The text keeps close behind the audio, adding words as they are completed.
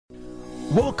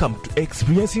Welcome to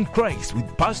Experiencing Christ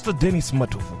with Pastor Dennis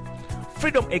Matovu.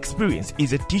 Freedom Experience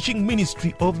is a teaching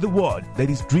ministry of the Word that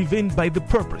is driven by the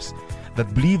purpose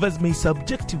that believers may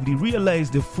subjectively realize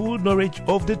the full knowledge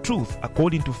of the truth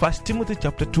according to 1 Timothy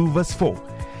chapter 2 verse 4.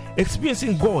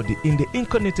 Experiencing God in the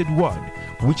incarnated Word,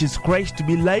 which is Christ, to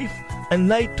be life and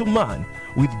light to man,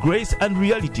 with grace and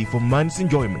reality for man's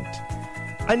enjoyment.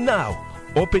 And now,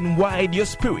 open wide your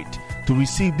spirit to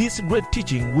receive this great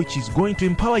teaching, which is going to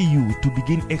empower you to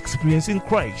begin experiencing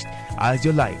Christ as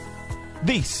your life.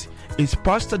 This is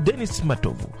Pastor Dennis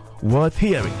Matovu, worth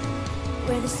hearing.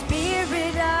 Where the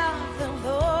Spirit of the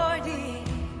Lord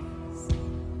is,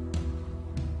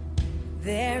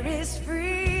 there is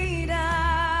freedom.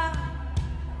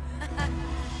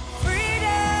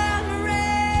 Freedom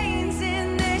reigns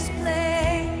in this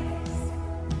place.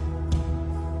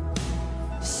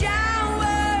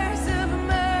 Showers of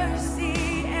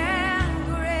mercy and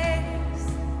grace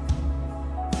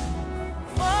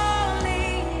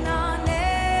falling on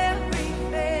every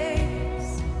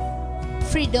face.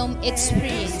 Freedom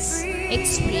Experience,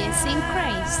 experiencing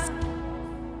Christ.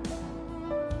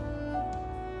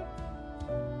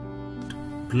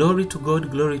 Glory to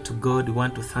God, glory to God. We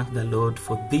want to thank the Lord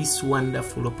for this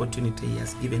wonderful opportunity He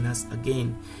has given us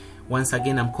again. Once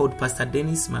again, I'm called Pastor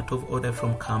Dennis Matovu, author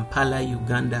from Kampala,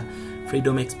 Uganda,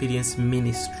 Freedom Experience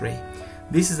Ministry.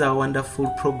 This is our wonderful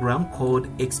program called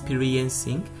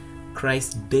Experiencing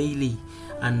Christ Daily.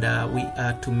 And we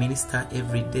are to minister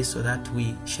every day so that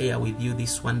we share with you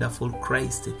this wonderful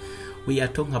Christ. We are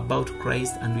talking about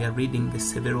Christ, and we are reading the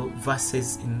several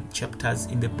verses in chapters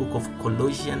in the book of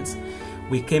Colossians.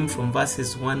 We came from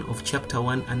verses 1 of chapter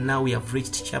 1, and now we have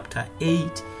reached chapter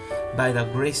 8 by the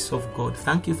grace of God.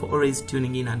 Thank you for always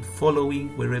tuning in and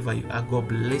following wherever you are. God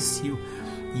bless you.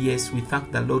 Yes, we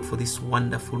thank the Lord for this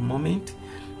wonderful moment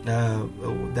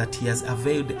that He has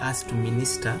availed us to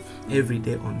minister every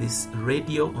day on this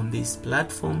radio, on this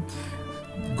platform.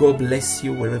 God bless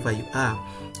you wherever you are.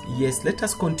 Yes, let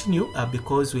us continue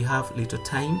because we have little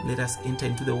time. Let us enter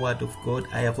into the Word of God.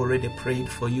 I have already prayed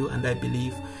for you, and I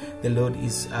believe the Lord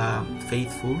is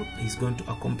faithful. He's going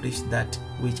to accomplish that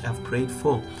which I've prayed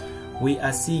for. We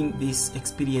are seeing this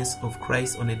experience of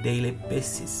Christ on a daily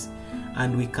basis,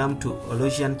 and we come to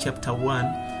Colossians chapter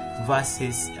 1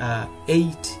 verses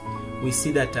 8. We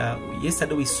see that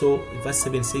yesterday we saw verse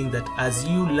 7 saying that as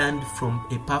you learned from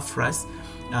Epaphras,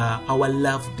 our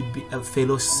loved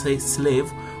fellow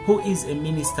slave, who is a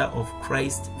minister of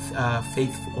Christ,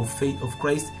 faithful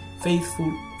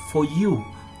for you.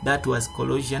 That was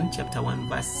Colossians chapter 1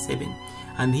 verse 7.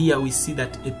 And here we see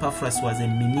that Epaphras was a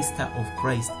minister of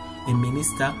Christ. A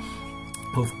minister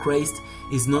of Christ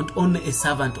is not only a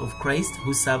servant of Christ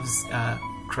who serves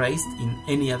Christ in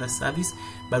any other service,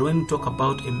 but when we talk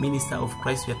about a minister of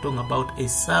Christ, we are talking about a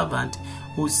servant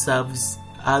who serves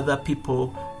other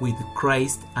people with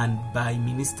Christ and by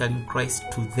ministering Christ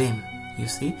to them. You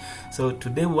see, so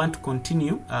today we want to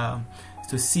continue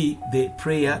to see the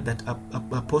prayer that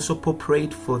Apostle Paul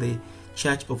prayed for the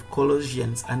church of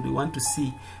Colossians, and we want to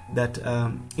see that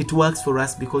it works for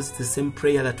us because it's the same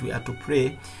prayer that we are to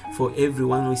pray for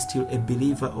everyone who is still a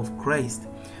believer of Christ.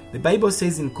 The Bible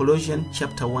says in Colossians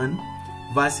chapter 1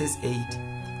 verses 8,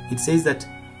 it says that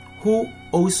who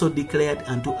also declared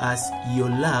unto us your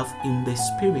love in the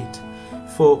Spirit.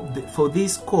 For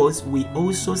this cause we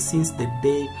also, since the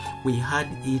day we heard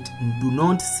it, do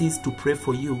not cease to pray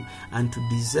for you, and to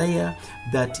desire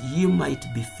that you might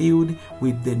be filled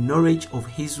with the knowledge of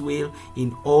His will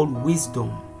in all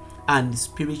wisdom and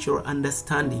spiritual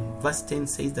understanding. Verse 10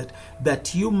 says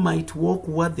that you might walk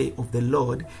worthy of the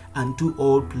Lord, unto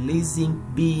all pleasing,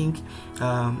 being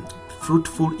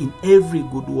fruitful in every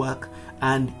good work,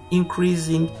 and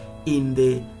increasing in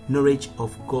the knowledge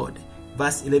of God.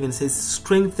 Verse 11 says,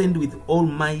 strengthened with all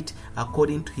might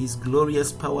according to His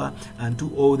glorious power, and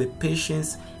to all the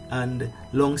patience and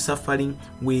long suffering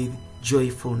with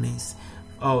joyfulness.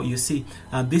 Oh, you see,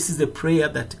 this is the prayer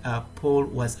that Paul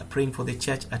was praying for the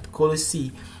church at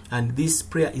Colossae, and this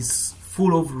prayer is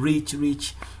full of rich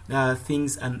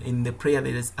things, and in the prayer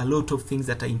there is a lot of things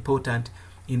that are important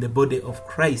in the body of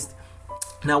Christ.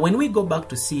 Now, when we go back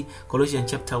to see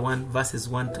Colossians chapter 1, verses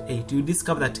 1 to 8, you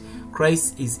discover that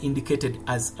Christ is indicated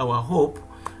as our hope,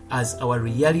 as our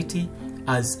reality,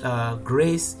 as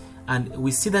grace. And we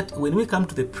see that when we come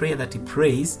to the prayer that he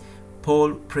prays,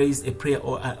 Paul prays a prayer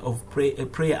a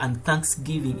prayer and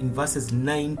thanksgiving in verses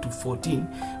 9 to 14.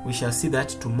 We shall see that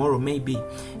tomorrow maybe.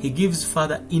 He gives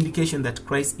further indication that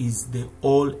Christ is the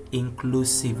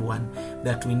all-inclusive one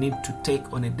that we need to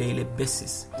take on a daily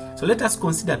basis. So let us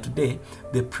consider today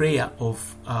the prayer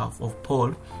of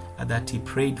Paul that he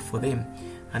prayed for them.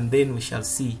 and then we shall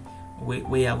see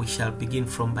where we shall begin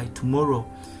from by tomorrow.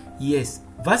 Yes,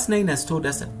 verse 9 has told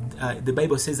us that the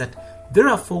Bible says that,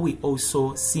 therefore we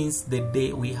also, since the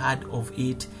day we heard of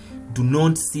it, do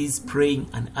not cease praying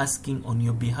and asking on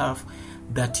your behalf,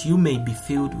 that you may be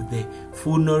filled with the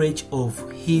full knowledge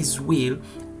of his will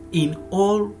in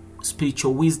all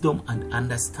spiritual wisdom and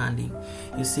understanding.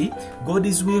 You see,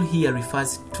 God's will here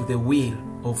refers to the will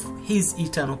of his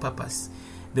eternal purpose,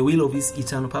 the will of his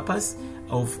eternal purpose,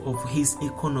 of his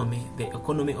economy, the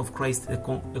economy of Christ, the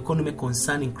economy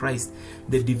concerning Christ,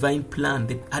 the divine plan,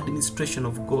 the administration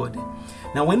of God.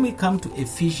 Now, when we come to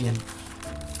Ephesians,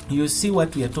 you see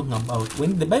what we are talking about.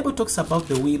 When the Bible talks about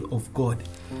the will of God,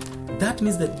 that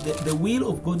means that the will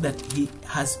of God that he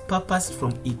has purposed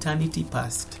from eternity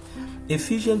past.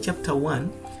 Ephesians chapter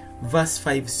 1 verse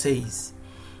 5 says,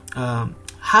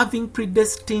 having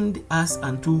predestined us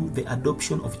unto the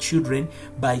adoption of children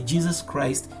by Jesus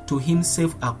Christ to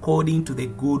himself according to the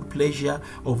good pleasure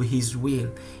of his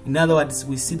will. In other words,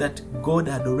 we see that God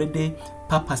had already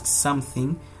purposed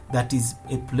something that is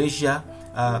a pleasure,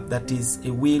 that is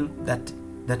a will that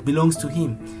belongs to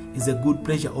him, is a good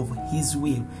pleasure of his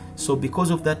will. So because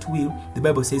of that will, the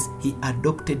Bible says he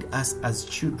adopted us as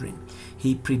children.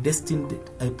 He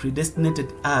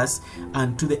predestinated us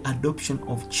unto the adoption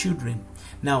of children.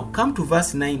 Now come to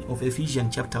verse 9 of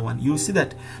Ephesians chapter 1. You'll see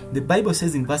that the Bible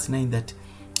says in verse 9 that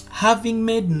having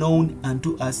made known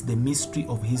unto us the mystery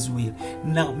of his will.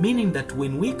 Now, meaning that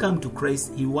when we come to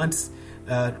Christ, he wants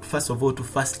first of all to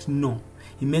first know.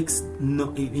 He makes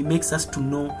us to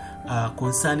know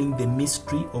concerning the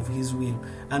mystery of his will.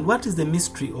 And what is the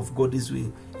mystery of God's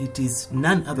will? It is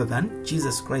none other than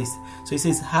Jesus Christ. So he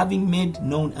says, having made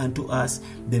known unto us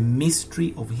the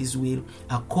mystery of his will,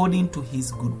 according to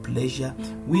his good pleasure,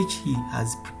 which he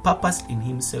has purposed in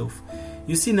himself.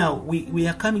 You see, now we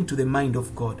are coming to the mind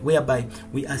of God, whereby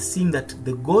we are seeing that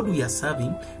the God we are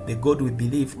serving, the God we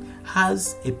believe,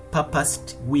 has a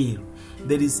purposed will.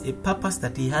 There is a purpose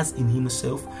that he has in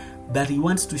himself that he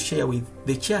wants to share with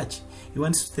the church. He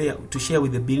wants to share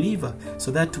with the believer,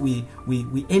 so that we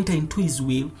enter into his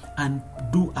will and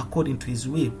do according to his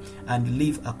will and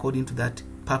live according to that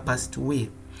purposed will.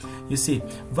 You see,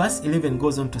 verse 11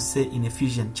 goes on to say in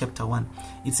Ephesians chapter 1,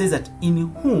 it says that in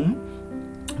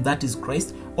whom, that is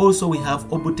Christ, also we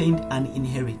have obtained an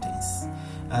inheritance,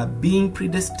 being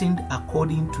predestined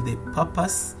according to the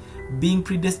purpose, being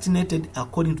predestinated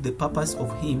according to the purpose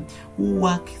of him who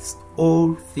works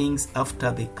all things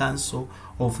after the counsel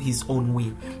of his own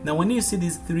will. Now, when you see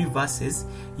these three verses,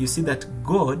 you see that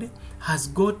God has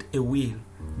got a will.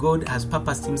 God has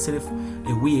purposed himself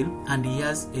a will, and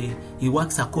he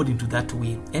works according to that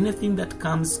will. Anything that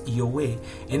comes your way,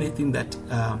 anything that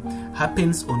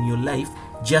happens on your life,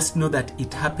 just know that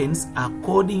it happens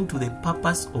according to the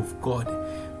purpose of God.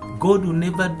 God will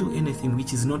never do anything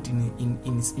which is not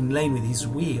in line with his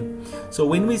will. So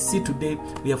when we see today,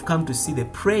 we have come to see the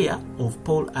prayer of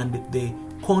Paul and the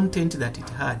content that it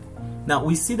had. Now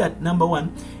we see that number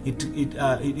one, it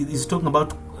is talking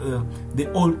about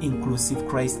the all-inclusive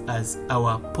Christ as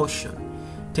our portion,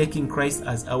 taking Christ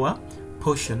as our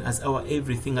portion, as our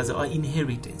everything, as our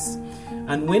inheritance.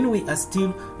 And when we are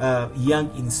still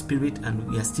young in spirit and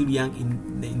we are still young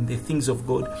in the things of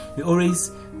God, we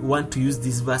always want to use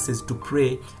these verses to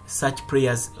pray such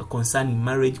prayers concerning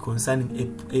marriage,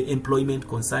 concerning employment,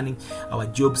 concerning our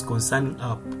jobs, concerning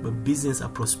our business, our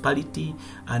prosperity.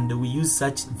 And we use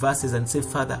such verses and say,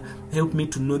 Father, help me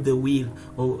to know the will,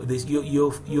 or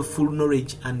your full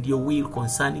knowledge and your will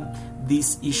concerning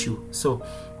this issue. So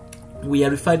we are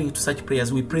referring to such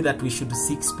prayers. We pray that we should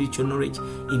seek spiritual knowledge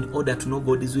in order to know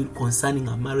God's will concerning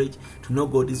our marriage, to know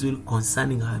God's will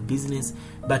concerning our business.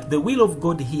 But the will of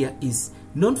God here is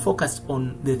not focused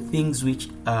on the things which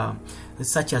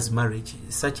such as marriage,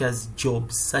 such as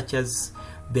jobs, such as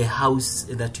the house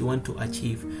that you want to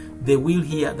achieve. The will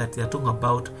here that they are talking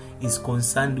about is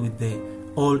concerned with the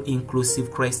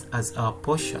all-inclusive Christ as our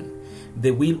portion.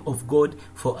 The will of God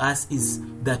for us is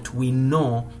that we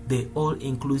know the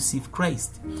all-inclusive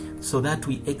Christ, so that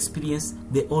we experience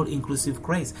the all-inclusive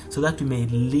Christ, so that we may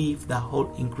live the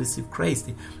all-inclusive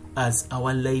Christ as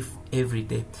our life every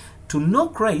day. To know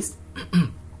Christ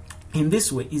in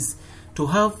this way is to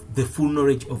have the full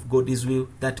knowledge of God's will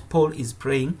that Paul is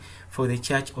praying for the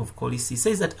church of Colossae. He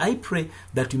says that I pray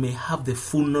that we may have the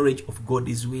full knowledge of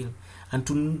God's will, and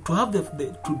to have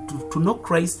to know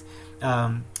Christ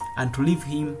and to live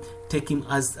him, take him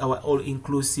as our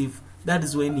all-inclusive that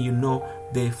is when you know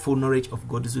the full knowledge of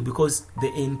God's will, because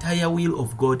the entire will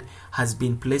of God has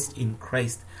been placed in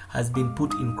Christ, has been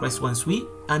put in Christ. Once we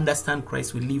understand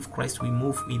Christ, we live Christ, we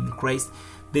move in Christ,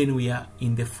 then we are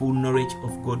in the full knowledge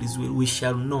of God's will. We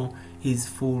shall know his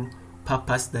full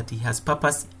purpose, that he has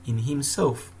purpose in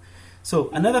himself. So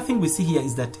another thing we see here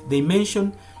is that they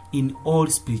mention in all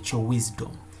spiritual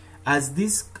wisdom. As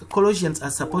these Colossians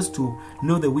are supposed to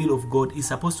know the will of God, is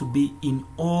supposed to be in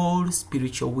all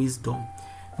spiritual wisdom.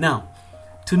 Now,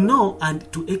 to know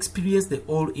and to experience the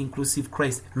all-inclusive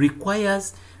Christ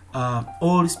requires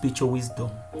all spiritual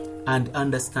wisdom and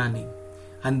understanding.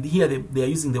 And here they are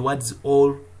using the words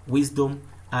all wisdom,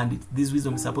 and this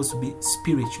wisdom is supposed to be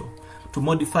spiritual. To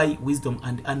modify wisdom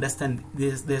and understand,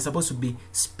 they're supposed to be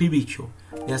spiritual.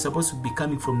 They are supposed to be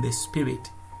coming from the Spirit.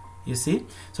 You see?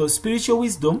 So spiritual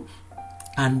wisdom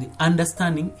and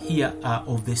understanding here are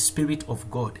of the Spirit of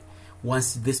God.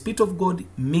 Once the Spirit of God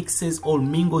mixes or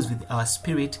mingles with our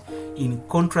spirit, in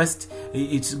contrast,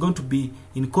 it's going to be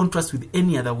in contrast with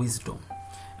any other wisdom.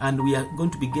 And we are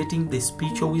going to be getting the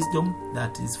spiritual wisdom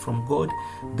that is from God.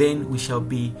 Then we shall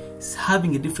be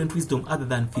having a different wisdom other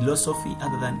than philosophy,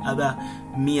 other than other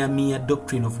mere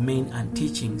doctrine of men and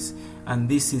teachings. And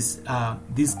this is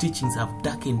these teachings have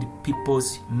darkened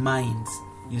people's minds.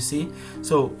 You see,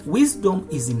 so wisdom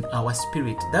is in our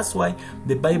spirit. That's why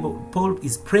the Bible, Paul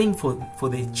is praying for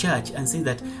the church and say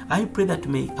that I pray that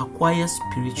may acquire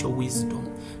spiritual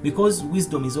wisdom, because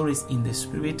wisdom is always in the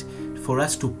spirit for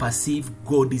us to perceive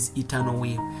God's eternal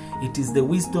will. It is the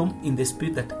wisdom in the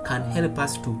spirit that can help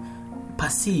us to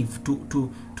perceive, to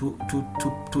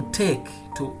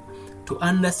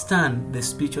understand the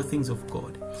spiritual things of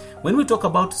God. When we talk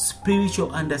about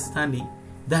spiritual understanding,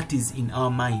 that is in our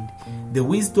mind. The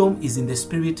wisdom is in the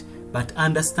spirit, but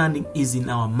understanding is in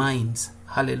our minds.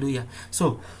 Hallelujah.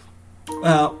 So,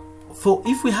 for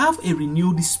if we have a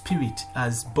renewed spirit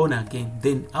as born again,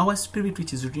 then our spirit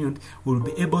which is renewed will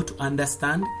be able to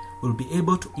understand, will be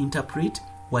able to interpret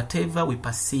whatever we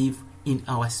perceive in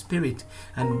our spirit.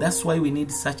 And that's why we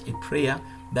need such a prayer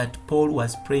that Paul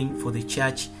was praying for the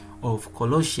church of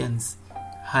Colossians.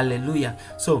 Hallelujah.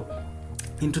 So,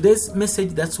 in today's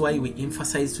message, that's why we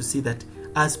emphasize to see that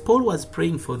as Paul was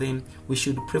praying for them, we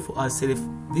should pray for ourselves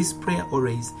this prayer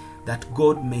always, that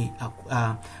God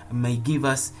may give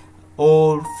us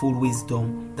all full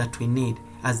wisdom that we need.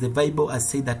 As the Bible has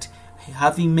said that,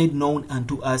 having made known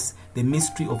unto us the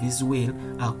mystery of his will,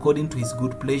 according to his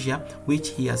good pleasure, which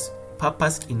he has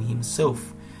purposed in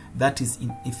himself. That is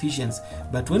in Ephesians.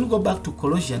 But when we go back to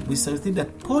Colossians, we see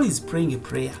that Paul is praying a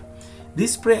prayer.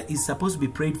 This prayer is supposed to be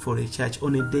prayed for a church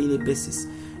on a daily basis.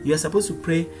 You are supposed to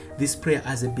pray this prayer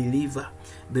as a believer.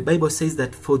 The Bible says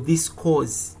that for this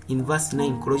cause, in verse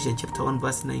 9, Colossians chapter 1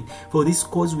 verse 9, for this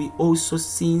cause we also,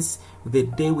 since the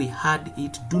day we heard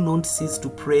it, do not cease to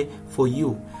pray for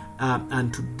you,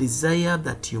 and to desire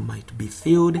that you might be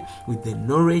filled with the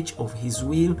knowledge of his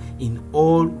will in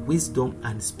all wisdom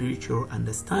and spiritual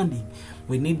understanding.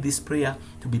 We need this prayer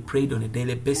to be prayed on a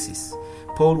daily basis.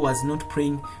 Paul was not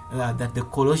praying that the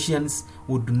Colossians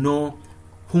would know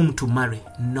whom to marry.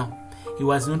 No, he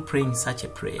was not praying such a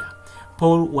prayer.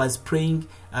 Paul was praying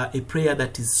a prayer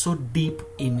that is so deep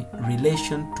in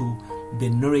relation to the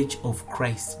knowledge of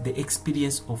Christ, the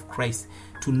experience of Christ.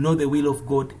 To know the will of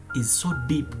God is so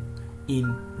deep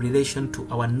in relation to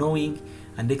our knowing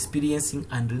and experiencing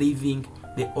and living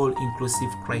the all-inclusive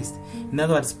Christ. In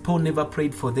other words, Paul never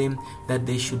prayed for them that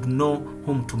they should know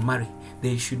whom to marry.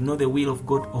 They should know the will of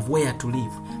God of where to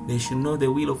live. They should know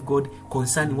the will of God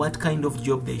concerning what kind of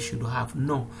job they should have.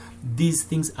 No, these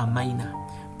things are minor.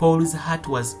 Paul's heart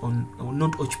was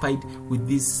not occupied with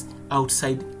these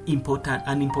outside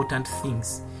unimportant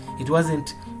things. It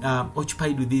wasn't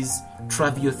occupied with these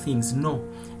trivial things. No.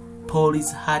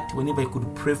 Paul's heart, whenever he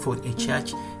could pray for a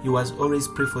church, he was always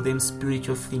pray for them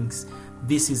spiritual things.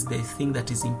 This is the thing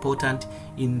that is important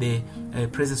in the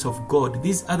presence of God.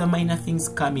 These other minor things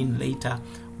come in later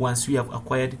once we have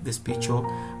acquired the spiritual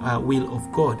will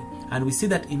of God. And we see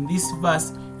that in this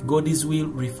verse, God's will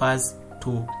refers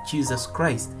to Jesus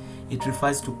Christ. It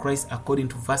refers to Christ according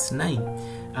to verse 9.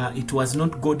 It was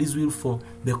not God's will for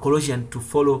the Colossians to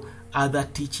follow other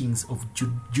teachings of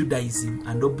Judaism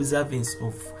and observance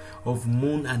of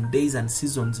moon and days and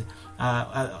seasons,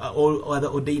 all other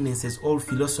ordinances, all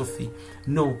philosophy.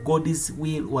 No, God's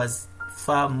will was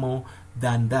far more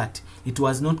than that. It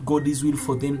was not God's will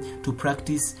for them to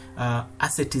practice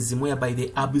asceticism, whereby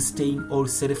they abstain or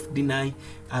self-deny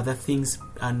other things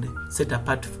and set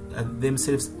apart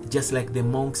themselves just like the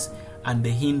monks and the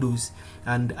Hindus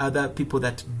and other people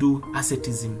that do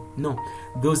asceticism. No,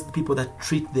 those people that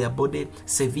treat their body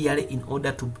severely in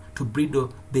order to breed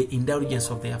the indulgence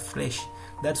of their flesh.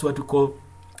 That's what we call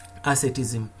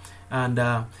asceticism.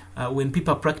 And when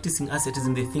people are practicing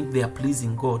asceticism, they think they are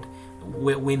pleasing God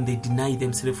when they deny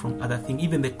themselves from other things.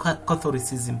 Even the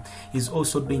Catholicism is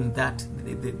also doing that.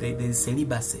 The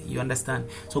celibacy, you understand?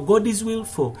 So God's will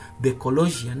for the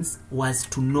Colossians was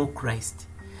to know Christ.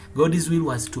 God's will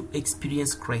was to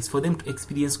experience Christ, for them to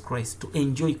experience Christ, to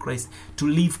enjoy Christ, to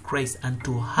live Christ, and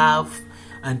to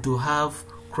have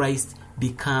Christ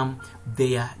become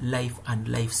their life and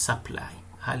life supply.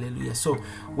 Hallelujah. So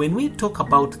when we talk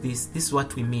about this is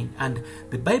what we mean. And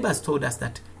the Bible has told us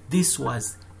that this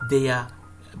was their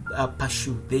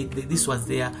pursuit. This was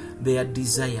their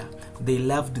desire. They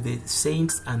loved the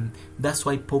saints, and that's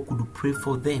why Paul could pray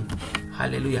for them.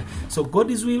 Hallelujah. So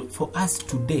God's will for us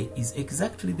today is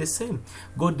exactly the same.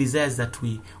 God desires that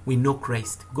we know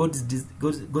Christ. God's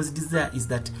desire is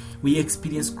that we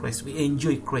experience Christ, we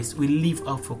enjoy Christ, we live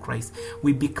out for Christ,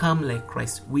 we become like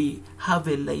Christ, we have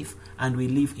a life and we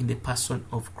live in the person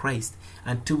of Christ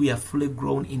until we are fully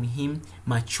grown in Him,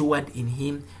 matured in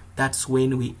Him. That's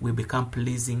when we become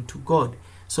pleasing to God.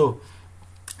 So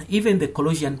even the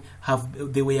Colossians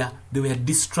they were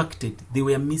distracted, they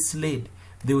were misled,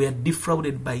 they were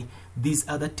defrauded by these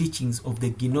other teachings of the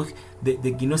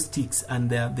Gnostics and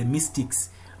the mystics,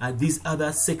 these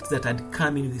other sects that had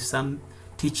come in with some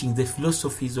teaching, the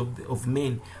philosophies of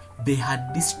men. They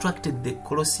had distracted the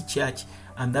Colossae church,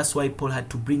 and that's why Paul had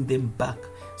to bring them back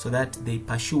so that they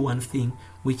pursue one thing,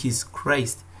 which is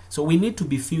Christ. So we need to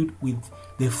be filled with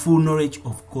the full knowledge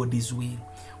of God's will.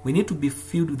 We need to be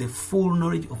filled with the full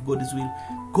knowledge of God's will.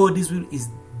 God's will is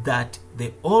that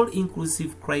the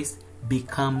all-inclusive Christ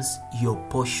becomes your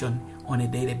portion on a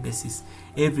daily basis.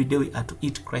 Every day we are to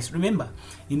eat Christ. Remember,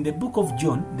 in the book of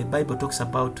John, the Bible talks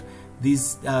about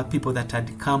these people that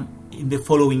had come in the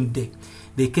following day.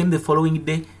 They came the following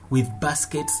day with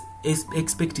baskets,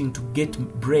 expecting to get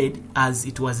bread, as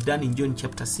it was done in John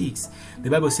chapter 6. The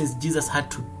Bible says Jesus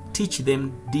had to teach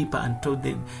them deeper and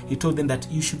he told them that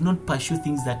you should not pursue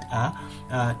things that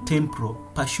are temporal.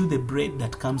 Pursue the bread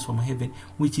that comes from heaven,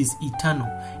 which is eternal.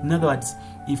 In other words,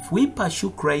 if we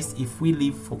pursue Christ, if we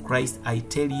live for Christ, I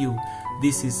tell you,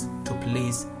 this is to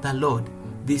please the Lord.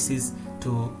 This is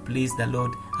to please the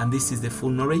Lord, and this is the full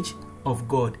knowledge of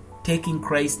God, taking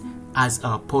Christ as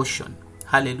our portion.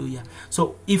 Hallelujah.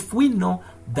 So if we know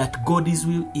that God's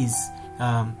will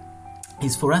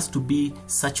is for us to be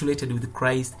saturated with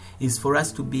Christ, is for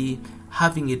us to be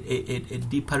having a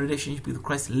deeper relationship with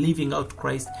Christ, living out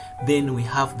Christ, then we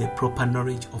have the proper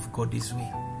knowledge of God's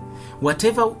will.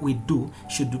 Whatever we do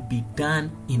should be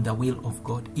done in the will of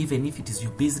God. Even if it is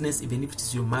your business, even if it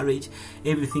is your marriage,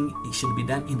 everything should be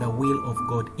done in the will of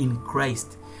God, in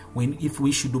Christ. If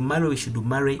we should marry, we should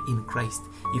marry in Christ.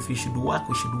 If we should work,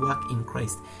 we should work in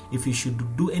Christ. If we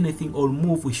should do anything or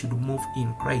move, we should move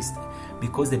in Christ.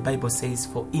 Because the Bible says,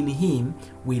 for in Him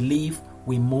we live,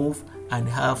 we move, and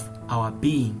have our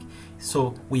being.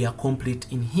 So we are complete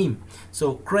in Him.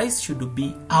 So Christ should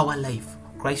be our life.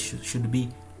 Christ should be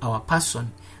our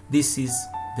person. This is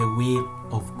the will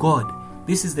of God.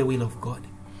 This is the will of God.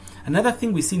 Another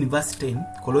thing we see in verse 10,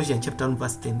 Colossians chapter 1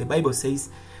 verse 10, the Bible says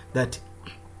that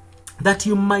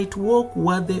you might walk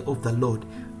worthy of the Lord,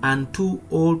 unto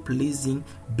all pleasing,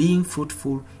 being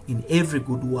fruitful in every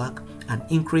good work, and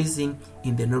increasing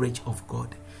in the knowledge of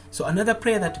God. So another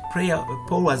prayer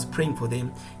Paul was praying for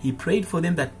them, he prayed for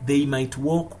them that they might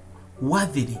walk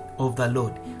worthily of the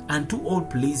Lord, unto all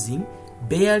pleasing,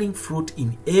 bearing fruit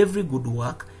in every good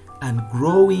work, and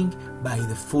growing by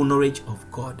the full knowledge of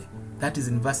God. That is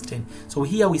in verse 10. So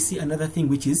here we see another thing,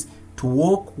 which is to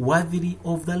walk worthily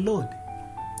of the Lord.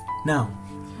 Now,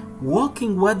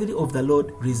 walking worthily of the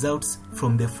Lord results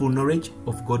from the full knowledge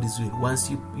of God's will.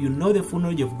 Once you know the full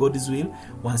knowledge of God's will,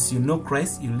 once you know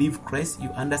Christ, you live Christ, you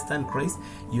understand Christ,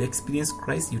 you experience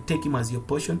Christ, you take Him as your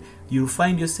portion, you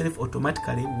find yourself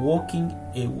automatically walking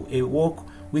a walk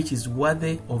which is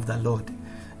worthy of the Lord.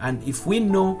 And if we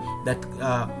know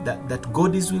that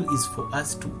God's will is for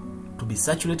us to be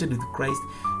saturated with Christ,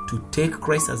 to take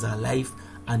Christ as our life,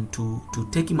 and to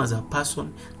take Him as a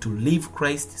person, to live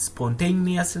Christ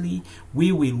spontaneously,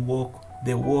 we will walk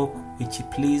the walk which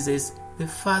pleases the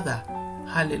Father.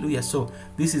 Hallelujah. So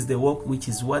this is the walk which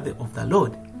is worthy of the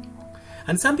Lord.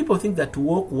 And some people think that to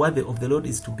walk worthy of the Lord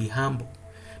is to be humble,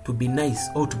 to be nice,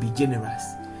 or to be generous.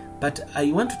 But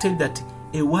I want to tell you that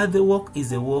a worthy walk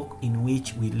is a walk in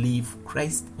which we live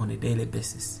Christ on a daily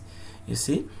basis. You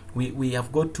see, we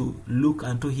have got to look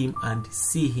unto Him and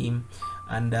see Him,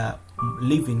 and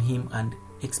live in Him and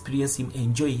experience Him,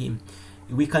 enjoy Him.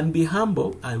 We can be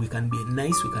humble and we can be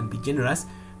nice, we can be generous,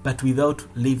 but without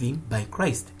living by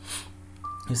Christ.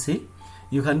 You see,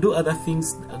 you can do other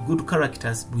things, good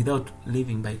characters, without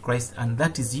living by Christ, and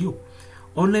that is you.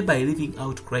 Only by living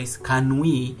out Christ can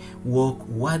we walk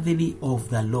worthily of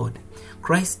the Lord.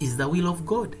 Christ is the will of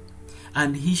God,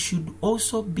 and He should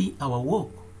also be our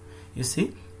walk. You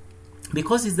see,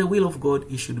 because it's the will of God,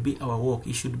 He should be our walk.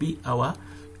 He should be our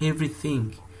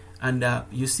everything. And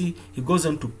you see, He goes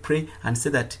on to pray and say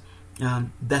that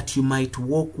that you might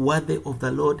walk worthy of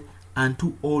the Lord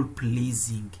unto all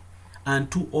pleasing.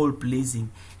 Unto all pleasing.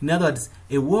 In other words,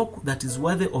 a walk that is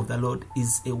worthy of the Lord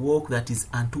is a walk that is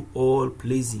unto all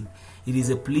pleasing. It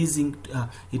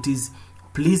is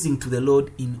pleasing to the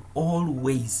Lord in all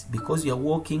ways. Because you are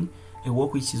walking a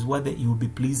walk which is worthy, you will be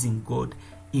pleasing God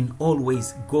in all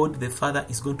ways. God the Father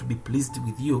is going to be pleased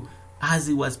with you as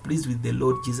He was pleased with the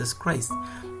Lord Jesus Christ.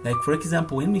 Like, for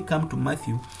example, when we come to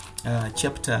Matthew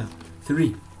chapter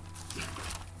 3,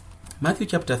 Matthew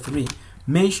chapter 3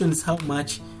 mentions how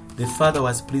much the Father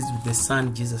was pleased with the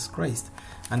Son, Jesus Christ.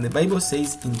 And the Bible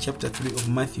says in chapter 3 of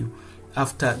Matthew,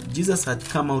 after Jesus had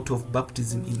come out of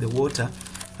baptism in the water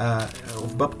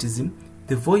of baptism,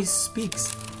 the voice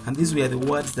speaks. And these were the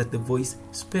words that the voice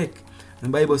spake. The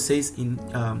Bible says in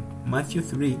Matthew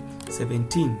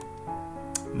 3:17.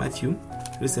 Matthew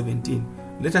 3:17.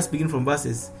 Let us begin from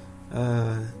verses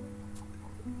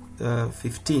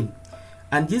 15.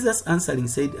 And Jesus answering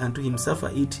said unto him,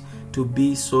 Suffer it to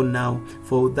be so now,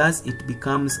 for thus it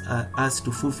becomes us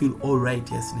to fulfill all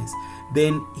righteousness.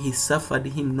 Then he suffered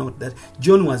him not. That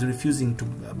John was refusing to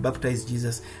baptize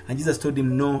Jesus, and Jesus told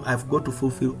him, No, I've got to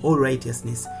fulfill all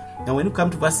righteousness. Now when you come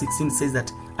to verse 16, it says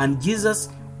that, and Jesus,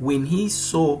 when he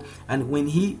saw and when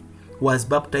he was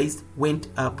baptized, went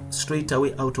up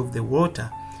straightway out of the water,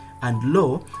 and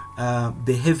lo,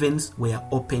 the heavens were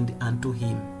opened unto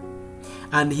him.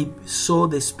 And he saw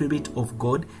the Spirit of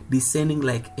God descending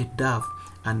like a dove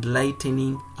and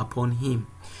lightening upon him.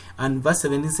 And verse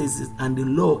 17 says,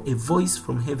 and lo, a voice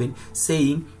from heaven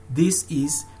saying, This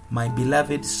is my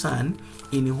beloved Son,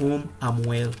 in whom I'm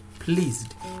well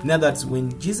pleased. In other words,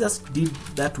 when Jesus did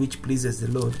that which pleases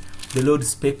the Lord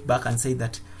spoke back and said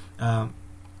that,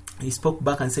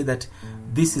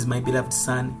 this is my beloved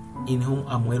Son, in whom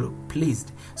I'm well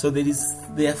pleased. So there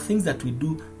are things that we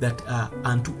do that are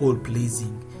unto all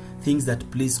pleasing, things that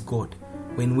please God.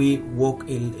 When we walk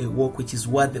a walk which is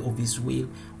worthy of His will,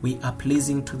 we are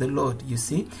pleasing to the Lord. You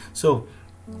see. So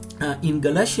in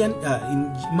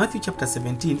Matthew chapter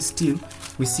 17, still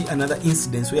we see another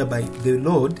incident whereby the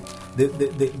Lord,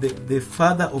 the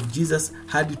Father of Jesus,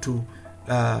 had to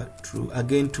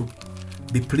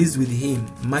be pleased with him.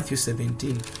 Matthew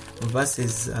 17,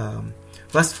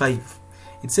 verse 5.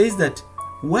 It says that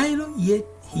while he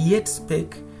yet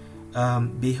spake,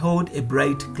 behold, a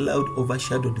bright cloud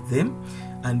overshadowed them,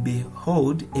 and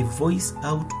behold, a voice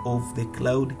out of the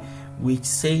cloud which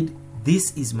said,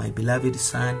 This is my beloved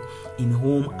Son, in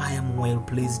whom I am well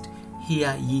pleased.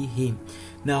 Hear ye him.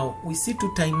 Now we see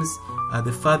two times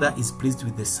the Father is pleased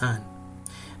with the Son.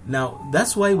 Now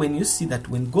that's why when you see that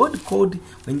when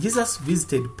Jesus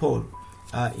visited Paul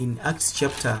in Acts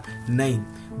chapter 9,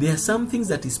 there are some things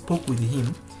that He spoke with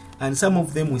him, and some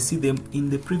of them we see them in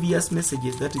the previous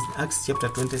messages, that is Acts chapter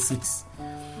 26.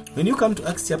 When you come to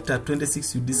Acts chapter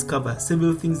 26, you discover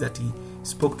several things that He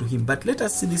spoke to him. But let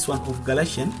us see this one of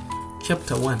Galatians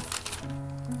chapter 1.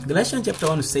 Galatians chapter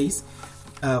 1 says,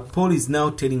 Paul is now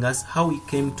telling us how he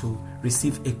came to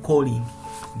receive a calling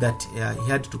that he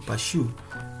had to pursue.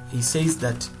 He says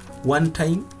that one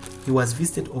time he was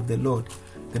visited of the Lord.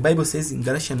 The Bible says in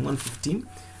Galatians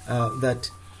 1:15 that,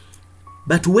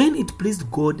 But when it pleased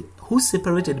God, who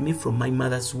separated me from my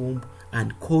mother's womb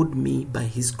and called me by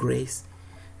His grace,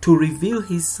 to reveal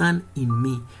His Son in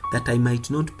me, that I might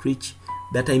preach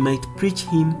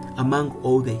Him among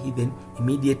all the heathen,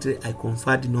 immediately I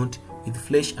conferred not with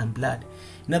flesh and blood.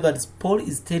 In other words, Paul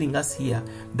is telling us here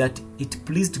that it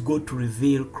pleased God to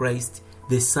reveal Christ,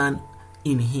 the Son,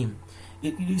 in him.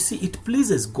 You see, it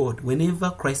pleases God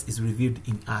whenever Christ is revealed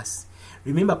in us.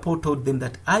 Remember, Paul told them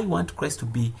that I want Christ to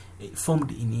be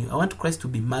formed in you. I want Christ to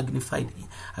be magnified.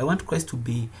 I want Christ to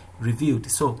be revealed.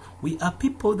 So we are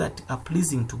people that are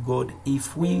pleasing to God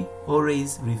if we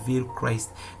always reveal Christ,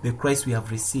 the Christ we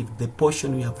have received, the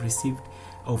portion we have received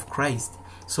of Christ.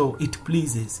 So it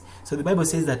pleases. So the Bible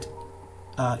says that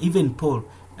even Paul,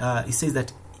 he says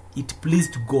that it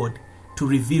pleased God to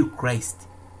reveal Christ,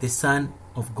 the Son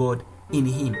of God, in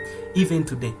him. Even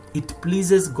today, it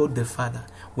pleases God the Father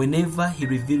whenever he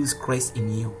reveals Christ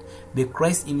in you. The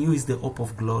Christ in you is the hope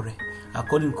of glory.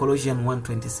 According to Colossians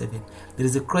 1:27, there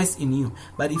is a Christ in you,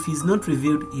 but if he's not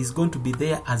revealed, he's going to be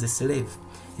there as a slave.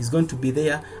 He's going to be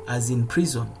there as in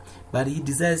prison. But he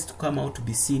desires to come out to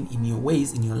be seen in your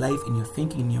ways, in your life, in your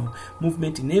thinking, in your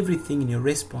movement, in everything, in your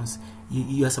response.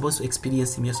 You are supposed to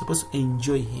experience him. You're supposed to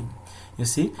enjoy him. You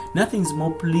see, nothing is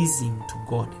more pleasing to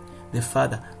God the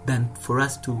Father than for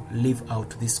us to live out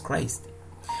this Christ.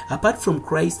 Apart from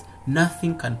Christ,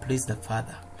 nothing can please the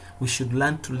Father. We should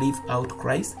learn to live out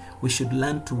Christ. We should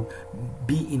learn to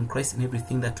be in Christ in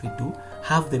everything that we do.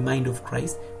 Have the mind of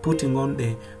Christ, putting on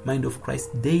the mind of Christ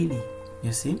daily.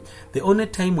 You see, the only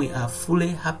time we are fully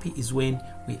happy is when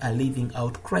we are living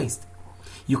out Christ.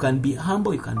 You can be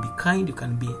humble, you can be kind, you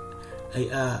can be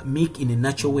meek in a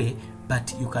natural way,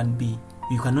 but you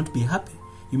cannot be happy.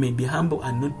 You may be humble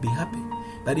and not be happy.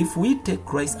 But if we take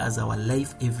Christ as our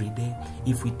life every day,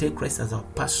 if we take Christ as our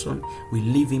passion, we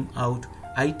live him out,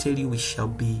 I tell you, we shall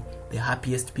be the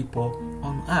happiest people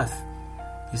on earth.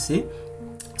 You see?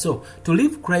 So, to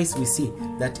live Christ, we see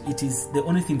that it is the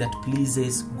only thing that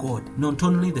pleases God. Not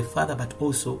only the Father, but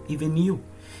also even you.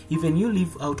 Even you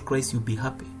live out Christ, you'll be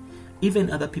happy. Even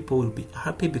other people will be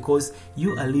happy because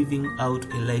you are living out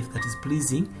a life that is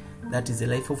pleasing. That is the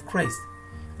life of Christ.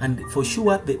 And for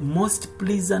sure, the most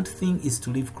pleasant thing is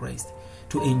to live Christ,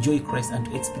 to enjoy Christ and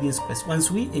to experience Christ. Once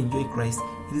we enjoy Christ,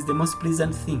 it is the most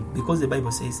pleasant thing, because the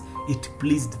Bible says it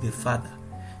pleased the Father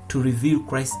to reveal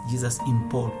Christ Jesus in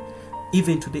Paul.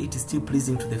 Even today, it is still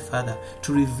pleasing to the Father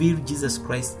to reveal Jesus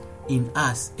Christ in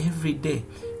us every day.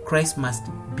 Christ must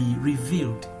be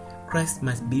revealed. Christ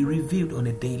must be revealed on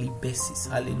a daily basis.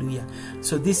 Hallelujah.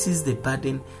 So this is the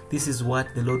burden. This is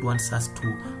what the Lord wants us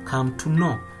to come to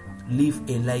know. Live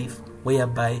a life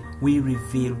whereby we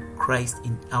reveal Christ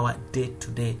in our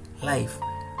day-to-day life.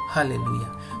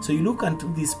 Hallelujah. So you look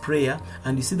into this prayer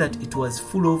and you see that it was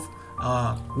full of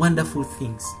wonderful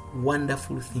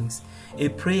things. A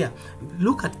prayer.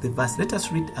 Look at the verse. Let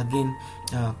us read again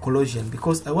Colossians,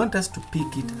 because I want us to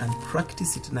pick it and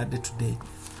practice it in our day-to-day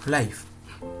life.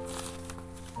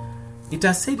 It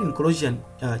has said in Colossians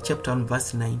chapter 1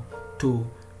 verse 9 to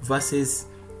verses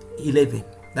 11.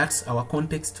 That's our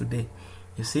context today.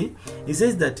 You see, it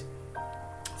says that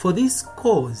for this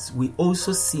cause we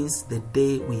also, since the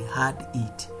day we heard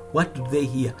it. What did they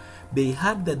hear? They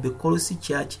heard that the Colossian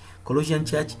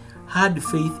church had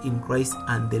faith in Christ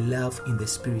and the love in the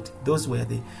Spirit. Those were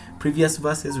the previous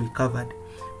verses we covered.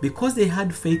 Because they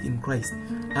had faith in Christ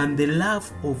and the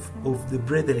love of the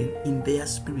brethren in their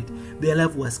spirit, their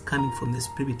love was coming from the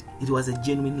Spirit. It was a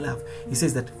genuine love. He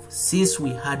says that since we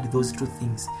had those two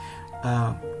things,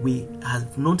 we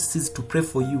have not ceased to pray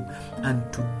for you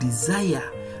and to desire.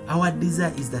 Our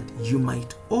desire is that you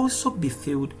might also be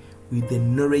filled with the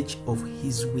knowledge of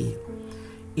His will,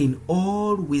 in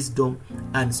all wisdom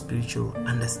and spiritual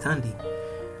understanding,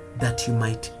 that you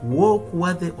might walk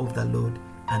worthy of the Lord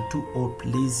and to all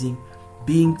pleasing,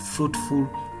 being fruitful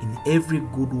in every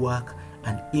good work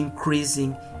and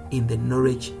increasing in the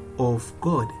knowledge of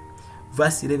God.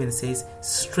 Verse 11 says,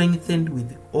 strengthened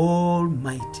with all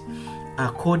might,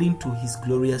 according to His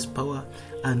glorious power,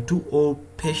 and to all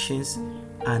patience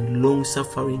and long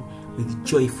suffering with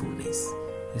joyfulness.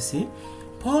 You see,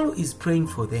 Paul is praying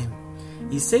for them.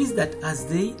 He says that as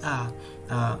they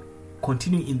are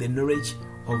continuing in the knowledge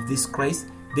of this Christ,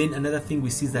 then another thing we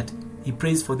see is that he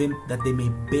prays for them that they may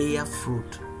bear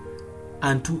fruit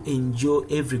and to enjoy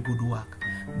every good work.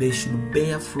 They should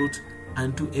bear fruit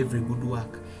unto every good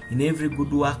work. In every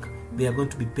good work, they are going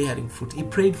to be bearing fruit. He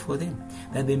prayed for them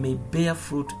that they may bear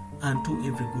fruit unto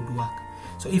every good work.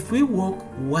 So if we walk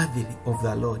worthily of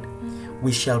the Lord,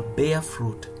 we shall bear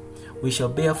fruit. We shall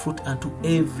bear fruit unto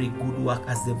every good work,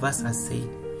 as the verse has said.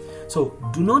 So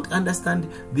do not understand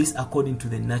this according to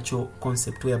the natural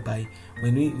concept, whereby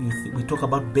when we talk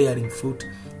about bearing fruit,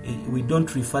 we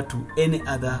don't refer to any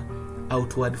other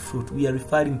outward fruit. We are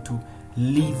referring to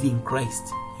living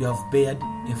Christ. You have bared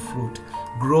a fruit.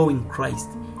 Growing Christ,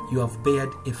 you have bared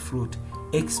a fruit.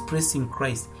 Expressing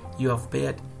Christ, you have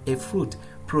bared a fruit.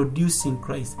 Producing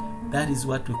Christ, that is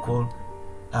what we call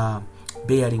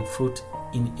bearing fruit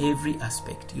in every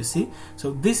aspect. You see,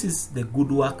 so this is the good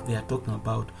work they are talking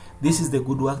about. This is the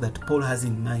good work that Paul has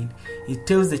in mind. He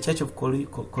tells the church of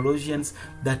Colossians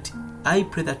that I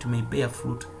pray that you may bear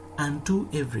fruit unto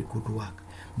every good work.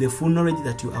 The full knowledge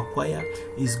that you acquire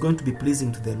is going to be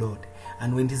pleasing to the Lord,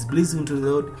 and when it is pleasing to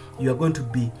the Lord, you are going to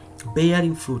be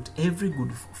bearing fruit. Every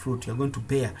good fruit you are going to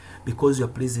bear because you are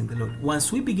pleasing the Lord.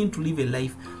 Once we begin to live a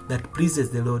life that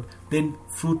pleases the Lord, then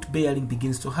fruit bearing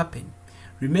begins to happen.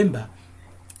 Remember,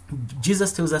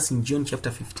 Jesus tells us in John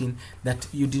chapter 15 that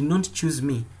you did not choose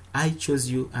me, I chose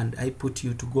you and I put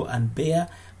you to go and bear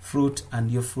fruit,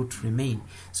 and your fruit remain.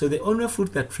 So the only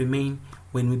fruit that remain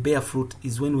when we bear fruit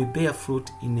is when we bear fruit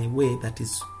in a way that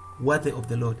is worthy of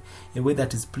the Lord, a way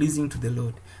that is pleasing to the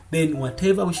Lord. Then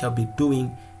whatever we shall be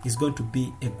doing is going to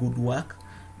be a good work,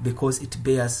 because it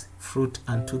bears fruit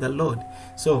unto the Lord.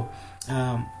 So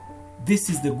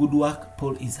this is the good work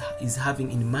Paul is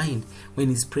having in mind when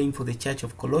he's praying for the church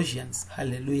of Colossians.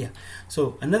 Hallelujah.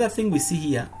 So another thing we see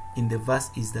here in the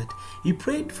verse is that he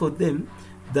prayed for them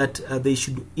that they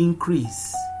should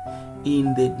increase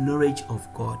in the knowledge of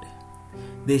God.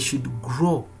 They should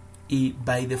grow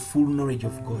by the full knowledge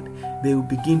of God. They will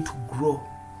begin to grow,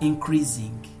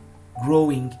 increasing,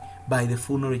 growing by the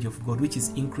full knowledge of God, which is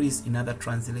increase in other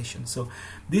translations. So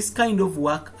this kind of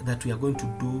work that we are going to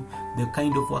do, the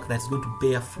kind of work that's going to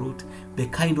bear fruit, the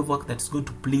kind of work that's going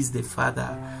to please the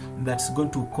Father, that's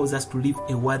going to cause us to live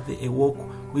a walk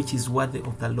which is worthy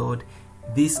of the Lord,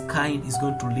 this kind is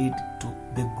going to lead to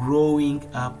the growing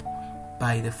up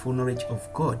by the full knowledge of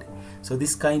God. So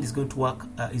this kind is going to work,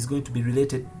 is going to be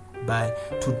related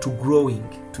to growing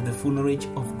to the full knowledge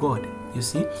of God. You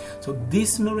see, so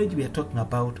this knowledge we are talking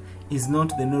about is not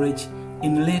the knowledge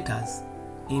in letters,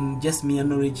 in just mere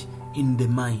knowledge in the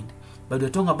mind, but we're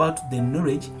talking about the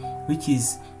knowledge which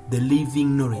is the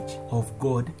living knowledge of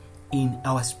God in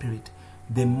our spirit.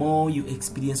 The more you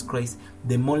experience Christ,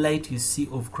 the more light you see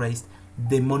of Christ,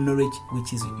 the more knowledge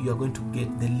which is you are going to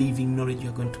get, the living knowledge you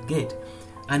are going to get.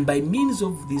 And by means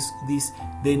of this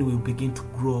then we'll begin to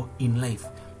grow in life.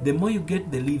 The more you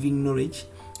get the living knowledge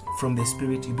from the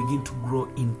Spirit, you begin to grow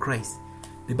in Christ.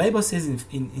 The Bible says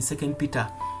in 2 Peter,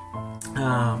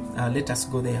 let us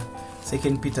go there.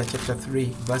 2 Peter chapter 3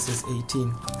 verses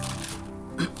 18.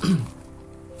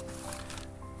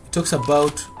 It talks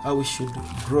about how we should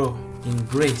grow in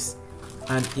grace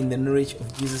and in the knowledge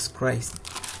of Jesus Christ.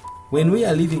 When we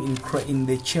are living in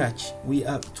the church, we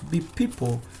are to be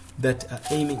people that are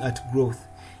aiming at growth.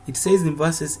 It says in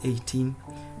verses 18,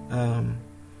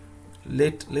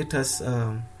 let us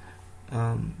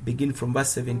begin from verse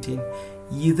 17.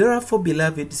 Ye therefore,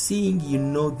 beloved, seeing ye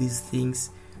know these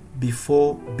things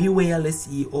before, beware lest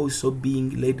ye also,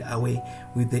 being led away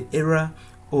with the error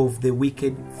of the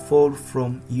wicked, fall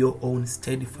from your own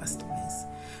steadfastness.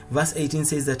 Verse 18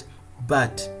 says that,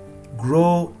 but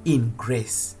grow in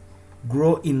grace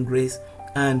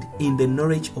and in the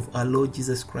knowledge of our Lord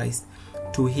Jesus Christ.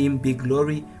 To him be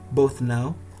glory both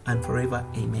now and forever.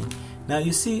 Amen. Now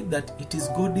you see that it is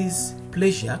God's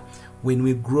pleasure when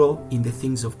we grow in the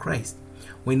things of Christ,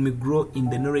 when we grow in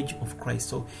the knowledge of Christ.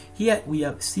 So here we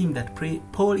are seeing that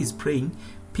Paul is praying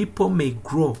people may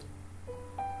grow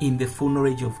in the full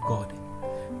knowledge of God.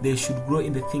 They should grow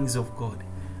in the things of God.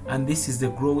 And this is the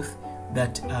growth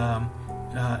that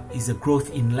is a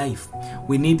growth in life.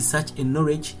 We need such a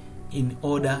knowledge in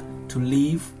order to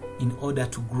live, in order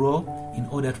to grow, in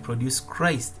order to produce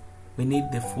Christ. We need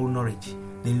the full knowledge,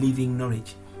 the living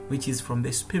knowledge, which is from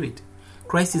the Spirit.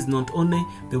 Christ is not only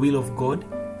the will of God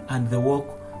and the work,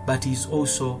 but is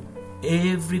also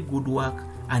every good work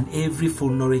and every full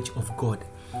knowledge of God.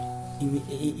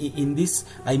 In this,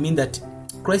 I mean that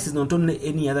Christ is not only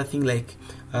any other thing, like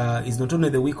is not only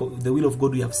the will of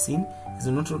God we have seen, is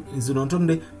not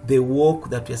only the work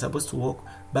that we are supposed to walk,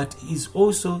 but is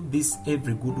also this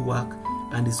every good work,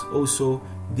 and is also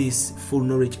this full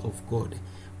knowledge of God.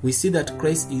 We see that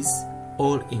Christ is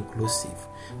all inclusive.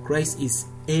 Christ is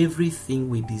everything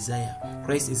we desire.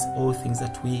 Christ is all things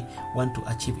that we want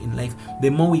to achieve in life. The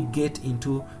more we get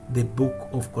into the book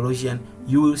of Colossians,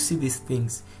 you will see these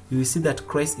things. You will see that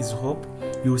Christ is hope.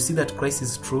 You will see that Christ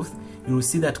is truth. You will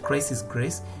see that Christ is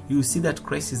grace. You will see that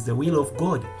Christ is the will of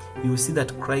God. You will see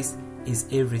that Christ is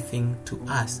everything to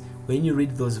us. When you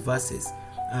read those verses,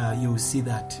 you will see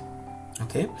that.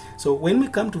 Okay? So when we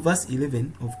come to verse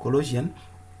 11 of Colossians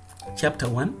chapter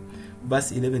 1,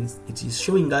 verse 11, it is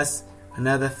showing us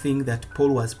another thing that Paul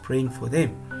was praying for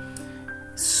them.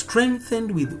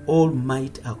 Strengthened with all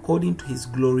might according to his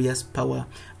glorious power,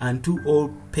 and to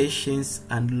all patience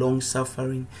and long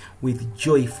suffering with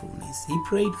joyfulness. He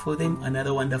prayed for them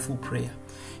another wonderful prayer.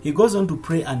 He goes on to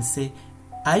pray and say,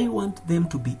 I want them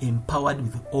to be empowered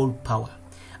with all power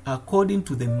according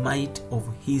to the might of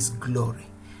his glory,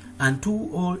 and to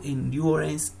all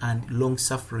endurance and long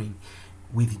suffering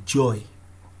with joy.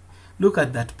 Look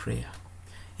at that prayer.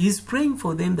 He's praying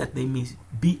for them that they may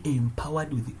be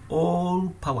empowered with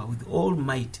all power, with all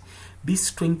might, be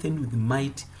strengthened with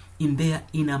might in their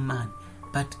inner man.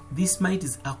 But this might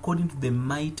is according to the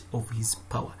might of his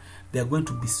power. They are going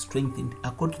to be strengthened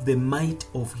according to the might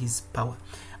of his power.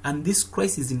 And this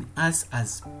Christ is in us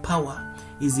as power,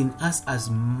 is in us as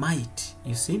might,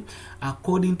 you see,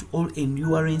 according to all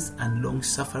endurance and long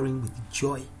suffering with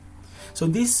joy. So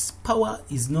this power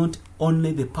is not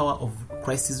only the power of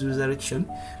Christ's resurrection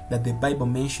that the Bible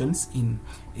mentions in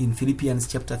Philippians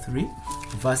chapter 3,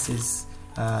 verses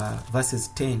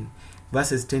 10.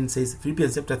 Verses 10 says,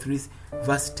 Philippians chapter 3,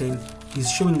 verse 10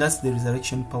 is showing us the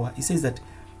resurrection power. It says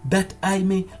that I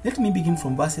may, let me begin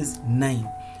from verses 9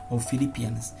 of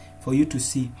Philippians for you to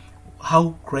see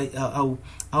how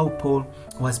Paul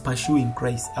was pursuing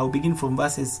Christ. I'll begin from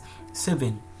verses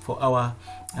 7 for our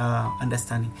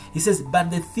understanding. He says,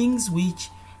 but the things which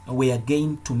were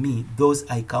gain to me, those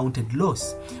I counted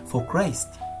loss for Christ.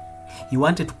 He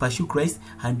wanted to pursue Christ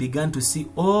and began to see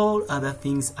all other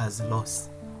things as loss.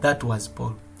 That was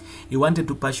Paul. He wanted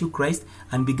to pursue Christ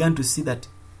and began to see that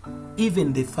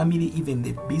even the family, even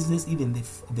the business, even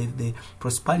the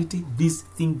prosperity, this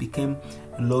thing became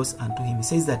loss unto him. He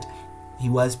says that he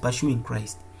was pursuing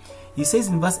Christ. He says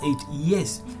in verse 8,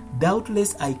 yes,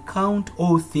 doubtless I count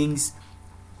all things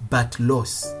but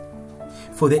loss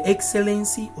for the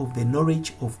excellency of the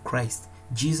knowledge of Christ,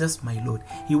 Jesus my Lord.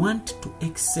 He wants to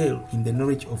excel in the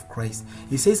knowledge of Christ.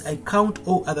 He says, I count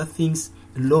all other things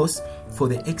loss for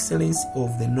the excellence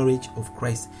of the knowledge of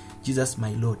Christ, Jesus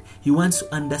my Lord. He wants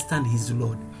to understand his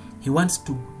Lord. He wants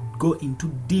to go into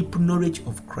deep knowledge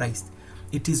of Christ.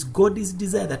 It is God's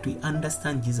desire that we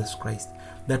understand Jesus Christ,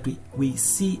 that we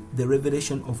see the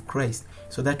revelation of Christ,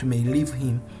 so that we may live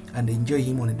him and enjoy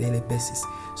him on a daily basis.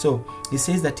 So he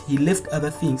says that he left other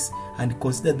things and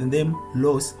considered them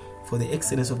loss for the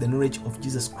excellence of the knowledge of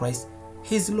Jesus Christ,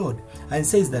 his Lord, and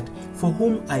says that for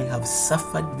whom I have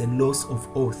suffered the loss of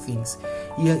all things.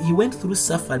 He went through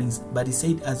sufferings, but he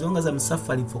said, as long as I'm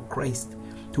suffering for Christ,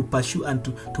 to pursue and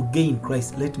to gain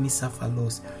Christ, let me suffer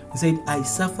loss. He said, I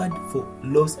suffered for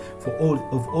loss for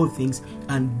all things,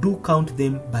 and do count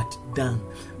them but dung.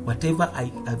 Whatever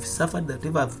I have suffered,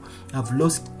 whatever I've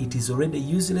lost, it is already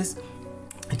useless.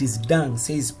 It is done,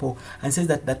 says Paul, and says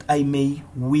that I may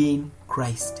win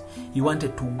Christ. He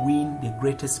wanted to win the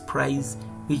greatest prize,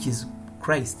 which is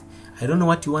Christ. I don't know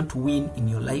what you want to win in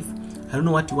your life. I don't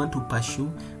know what you want to pursue,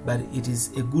 but it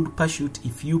is a good pursuit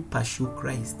if you pursue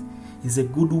Christ. It's a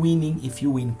good winning if you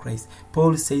win Christ.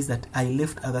 Paul says that I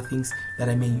left other things that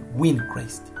I may win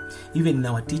Christ. Even in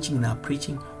our teaching, in our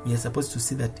preaching, we are supposed to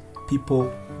see that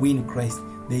people win Christ.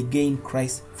 They gain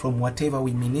Christ from whatever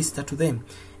we minister to them,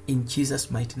 in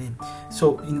Jesus' mighty name.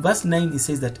 So in verse 9 it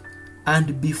says that,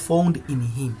 and be found in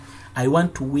him. I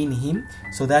want to win him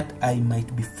so that I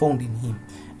might be found in him,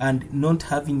 and not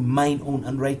having mine own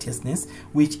unrighteousness,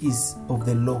 which is of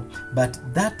the law,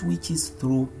 but that which is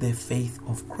through the faith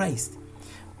of Christ,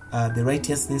 the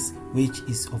righteousness which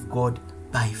is of God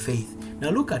by faith. Now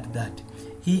look at that.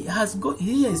 He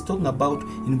is talking about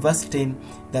in verse 10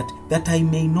 that I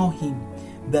may know him,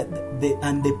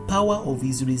 and the power of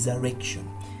his resurrection,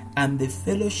 and the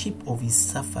fellowship of his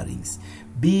sufferings,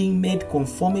 being made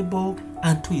conformable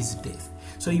unto his death.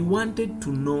 So he wanted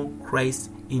to know Christ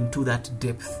into that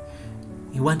depth.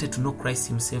 He wanted to know Christ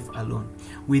himself alone.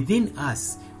 Within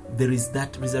us, there is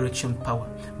that resurrection power.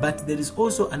 But there is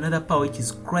also another power, which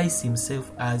is Christ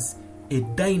himself as a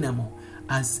dynamo,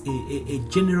 as a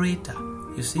generator,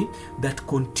 you see, that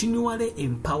continually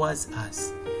empowers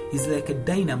us. It's like a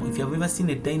dynamo. If you have ever seen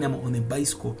a dynamo on a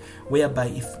bicycle, whereby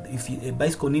if a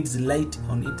bicycle needs light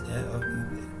on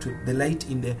it, to the light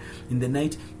in the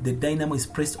night, the dynamo is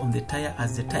pressed on the tire.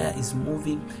 As the tire is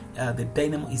moving, the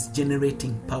dynamo is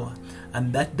generating power,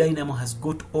 and that dynamo has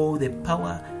got all the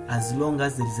power as long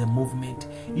as there is a movement.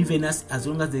 Even as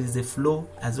long as there is a flow,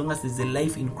 as long as there is a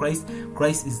life in Christ,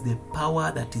 Christ is the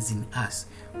power that is in us.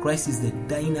 Christ is the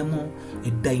dynamo, a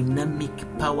dynamic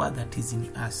power that is in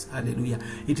us. Hallelujah.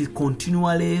 It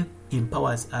continually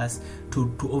empowers us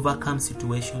to overcome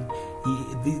situation.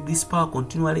 This power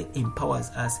continually empowers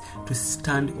us to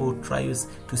stand all trials,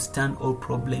 to stand all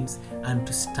problems, and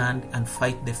to stand and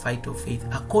fight the fight of faith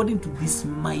according to this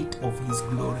might of his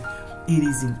glory. It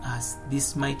is in us.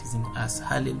 This might is in us.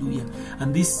 Hallelujah.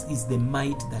 And this is the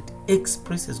might that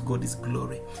expresses God's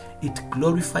glory. It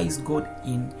glorifies God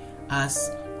in us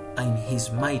and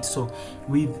his might. So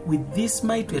with this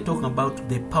might, we are talking about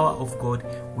the power of God.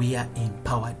 We are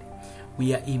empowered.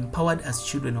 We are empowered as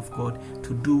children of God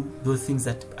to do those things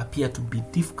that appear to be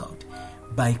difficult.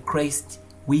 By Christ,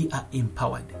 we are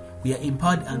empowered. We are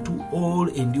empowered unto all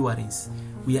endurance.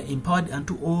 We are empowered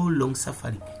unto all long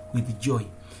suffering with joy.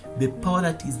 The power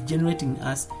that is generating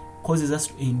us causes us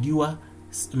to endure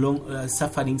long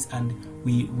sufferings, and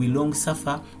we long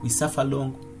suffer. We suffer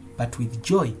long, but with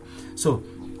joy. So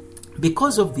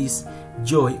because of this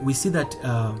joy, we see that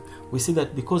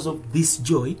because of this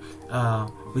joy,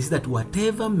 we see that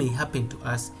whatever may happen to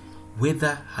us,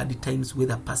 whether hard times,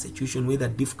 whether persecution, whether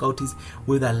difficulties,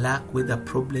 whether lack, whether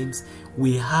problems,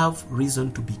 we have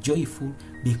reason to be joyful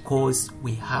because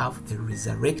we have the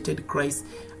resurrected Christ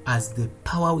as the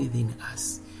power within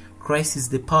us. Christ is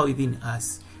the power within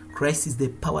us. Christ is the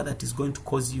power that is going to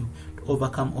cause you to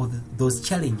overcome all those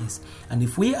challenges. And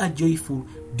if we are joyful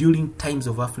during times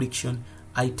of affliction,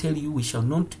 I tell you, we shall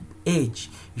not age,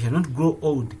 you shall not grow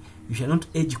old, you shall not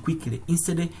age quickly.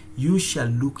 Instead, you shall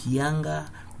look younger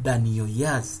than your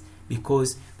years,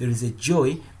 because there is a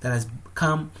joy that has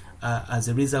come as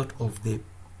a result of the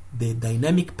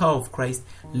dynamic power of Christ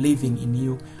living in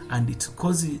you, and it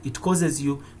causes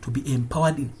you to be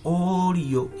empowered in all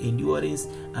your endurance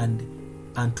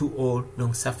and to all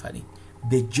long suffering.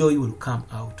 The joy will come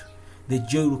out. The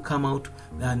joy will come out,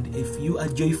 and if you are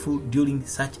joyful during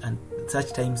such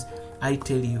times, I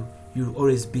tell you, you'll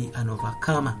always be an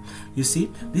overcomer. You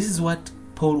see, this is what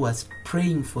Paul was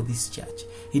praying for this church.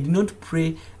 He did not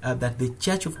pray that the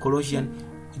church of Colossians,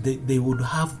 they would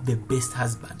have the best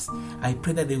husbands. I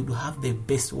pray that they would have the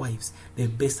best wives, the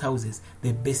best houses,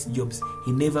 the best jobs.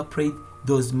 He never prayed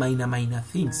those minor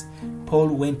things. Paul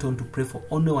went on to pray for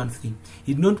only one thing.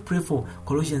 He did not pray for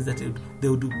Colossians that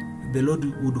the Lord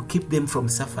would keep them from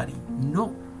suffering.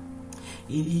 No.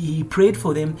 He prayed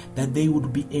for them that they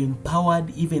would be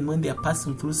empowered even when they are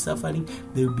passing through suffering.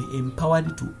 They will be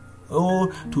empowered to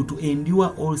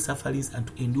endure all sufferings and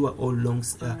to endure all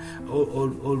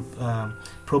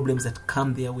problems that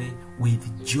come their way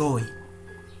with joy.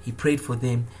 He prayed for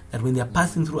them that when they are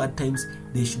passing through hard times,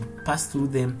 they should pass through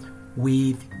them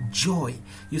with joy.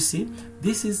 You see,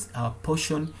 this is our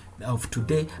portion of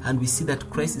today, and we see that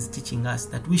Christ is teaching us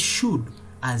that we should,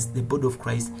 as the body of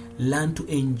Christ, learn to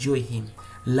enjoy Him,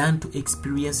 learn to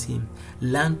experience Him,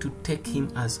 learn to take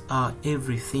Him as our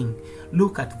everything.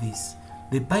 Look at this.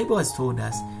 The Bible has told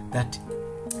us that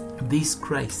this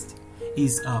Christ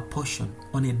is our portion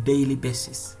on a daily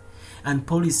basis. And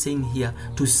Paul is saying here,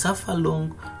 to suffer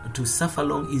long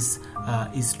is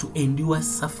to endure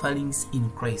sufferings in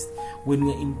Christ. When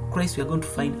we are in Christ, we are going to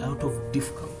find out of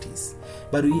difficulties.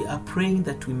 But we are praying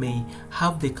that we may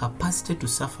have the capacity to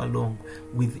suffer long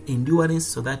with endurance,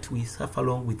 so that we suffer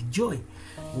long with joy.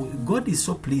 God is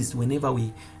so pleased whenever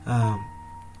we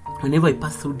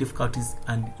pass through difficulties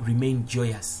and remain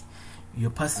joyous.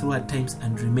 You pass through hard times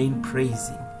and remain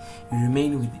praising. You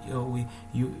remain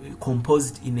you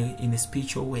composed in a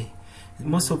spiritual way.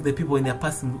 Most of the people, when they are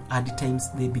passing hard times,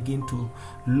 they begin to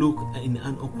look in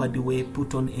an awkward way,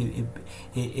 put on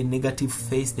a negative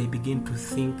face. They begin to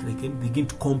think, they can begin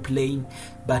to complain.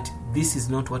 But this is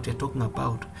not what we're talking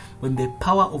about. When the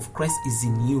power of Christ is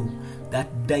in you,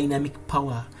 that dynamic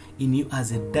power in you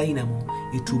as a dynamo,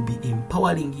 it will be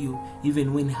empowering you.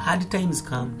 Even when hard times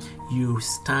come, you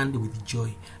stand with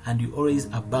joy, and you always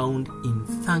abound in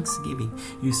thanksgiving.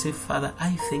 You say, Father,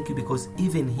 I thank you because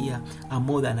even here I'm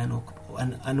more than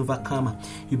an overcomer.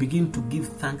 You begin to give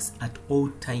thanks at all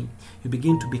time. You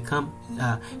begin to become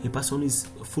a person who is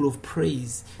full of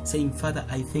praise, saying, Father,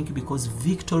 I thank you because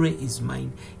victory is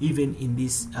mine even in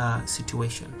this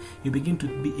situation. You begin to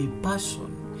be a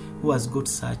person who has got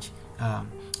such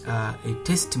a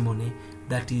testimony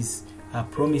that is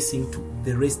promising to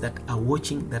the rest that are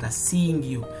watching, that are seeing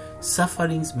you.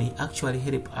 Sufferings may actually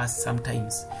help us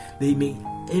sometimes. They may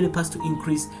help us to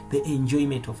increase the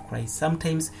enjoyment of Christ.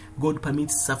 Sometimes God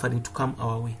permits suffering to come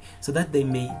our way so that they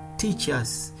may teach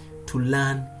us to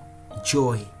learn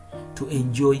joy, to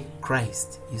enjoy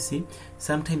Christ. You see,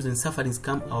 sometimes when sufferings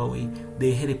come our way,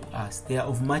 they help us. They are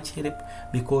of much help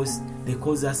because they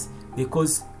cause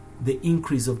the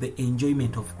increase of the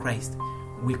enjoyment of Christ.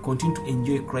 We continue to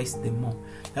enjoy Christ the more.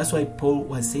 That's why Paul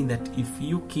was saying that if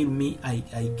you kill me, I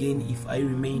gain. If I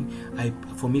remain,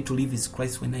 for me to live is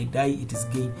Christ. When I die, it is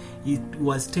gain. It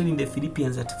was telling the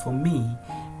Philippians that for me,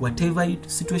 whatever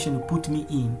situation you put me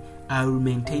in, I will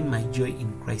maintain my joy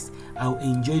in Christ. I will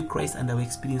enjoy Christ and I will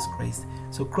experience Christ.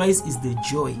 So Christ is the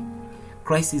joy.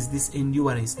 Christ is this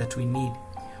endurance that we need.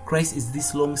 Christ is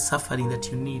this long suffering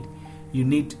that you need. You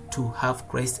need to have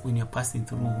Christ when you're passing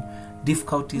through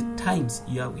difficult times.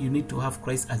 You need to have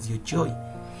Christ as your joy.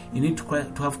 You need to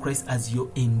have Christ as your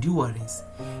endurance.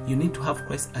 You need to have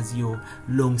Christ as your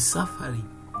long suffering.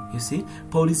 You see,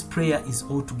 Paul's prayer is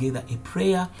altogether a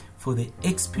prayer for the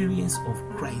experience of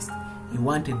Christ. He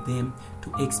wanted them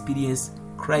to experience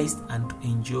Christ and to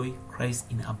enjoy Christ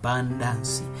in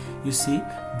abundance. You see,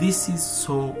 this is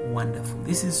so wonderful.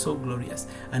 This is so glorious.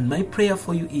 And my prayer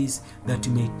for you is that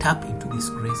you may tap into this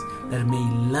grace, that you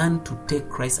may learn to take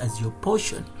Christ as your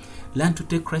portion, learn to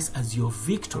take Christ as your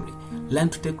victory, learn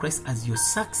to take Christ as your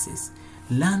success,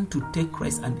 learn to take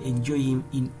Christ and enjoy Him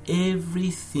in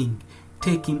everything.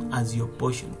 Take Him as your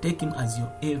portion, take Him as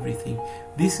your everything.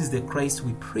 This is the Christ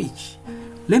we preach.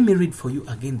 Let me read for you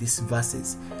again these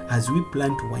verses as we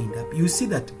plan to wind up. You see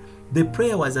that the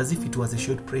prayer was as if it was a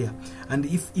short prayer. And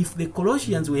if the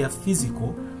Colossians were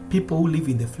physical, people who live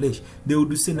in the flesh, they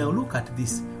would say, now look at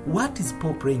this. What is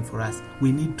Paul praying for us?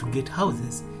 We need to get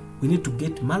houses. We need to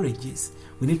get marriages.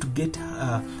 We need to get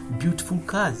beautiful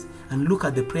cars. And look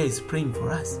at the prayer he's praying for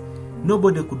us.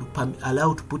 Nobody could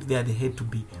allow to put there the head to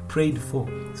be prayed for.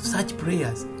 Such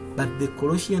prayers. But the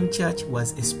Colossian church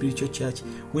was a spiritual church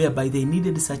whereby they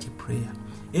needed such a prayer.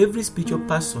 Every spiritual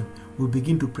person will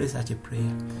begin to pray such a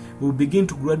prayer. We will begin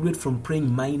to graduate from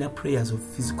praying minor prayers of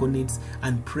physical needs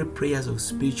and pray prayers of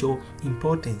spiritual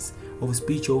importance, of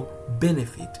spiritual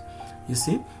benefit. You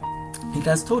see, it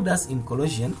has told us in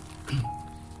Colossians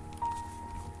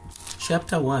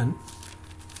chapter 1,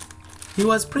 he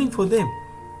was praying for them.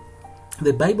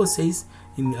 The Bible says,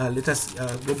 let us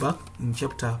go back in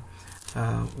chapter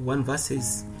 1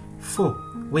 verses 4,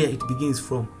 where it begins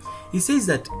from. It says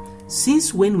that,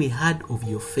 since when we heard of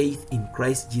your faith in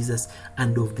Christ Jesus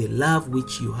and of the love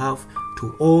which you have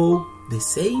to all the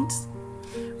saints,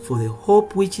 for the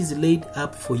hope which is laid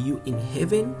up for you in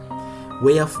heaven,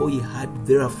 wherefore ye had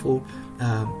therefore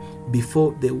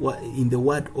before in the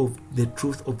word of the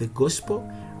truth of the gospel.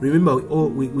 Remember,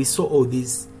 we saw all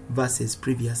these verses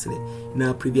previously in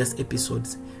our previous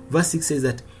episodes. Verse 6 says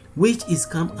that, which is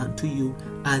come unto you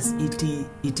as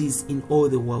it is in all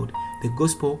the world. The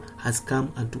gospel has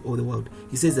come unto all the world.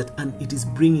 He says that, and it is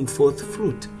bringing forth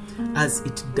fruit, as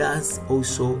it does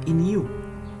also in you.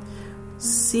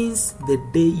 Since the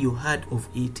day you heard of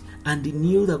it, and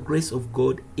knew the grace of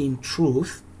God in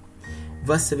truth.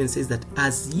 Verse 7 says that,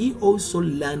 as ye also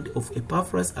learned of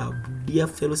Epaphras, our dear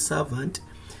fellow servant,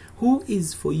 who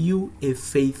is for you a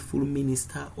faithful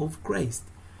minister of Christ.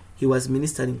 He was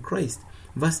ministering Christ.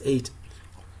 Verse 8,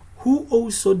 who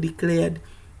also declared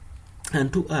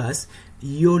unto us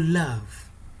your love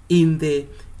in the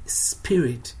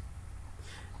Spirit.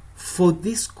 For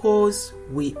this cause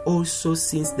we also,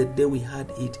 since the day we heard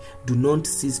it, do not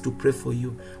cease to pray for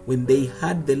you. When they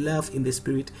had the love in the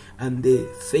Spirit and the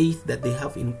faith that they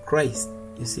have in Christ.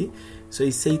 You see? So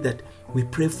he said that we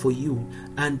pray for you,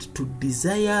 and to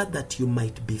desire that you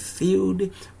might be filled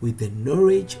with the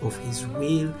knowledge of His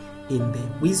will, in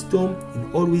the wisdom, in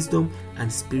all wisdom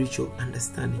and spiritual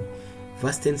understanding.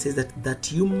 Verse 10 says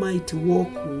that you might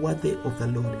walk worthy of the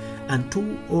Lord, and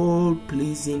to all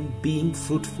pleasing, being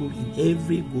fruitful in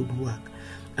every good work,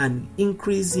 and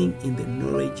increasing in the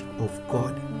knowledge of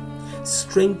God,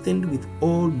 strengthened with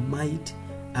all might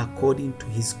according to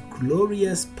His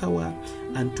glorious power,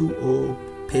 and to all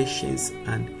patience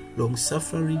and long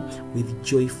suffering with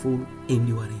joyful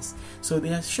endurance. So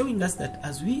they are showing us that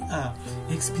as we are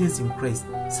experiencing Christ,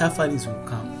 sufferings will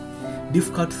come,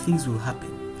 difficult things will happen,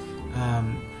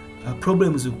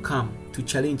 problems will come to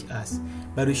challenge us,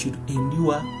 but we should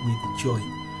endure with joy.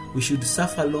 We should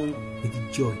suffer long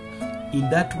with joy. In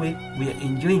that way, we are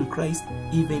enjoying Christ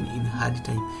even in hard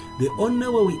time. The only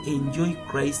way we enjoy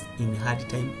Christ in hard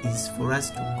time is for us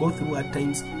to go through hard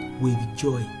times with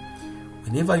joy.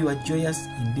 Whenever you are joyous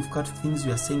in difficult things,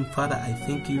 you are saying, Father, I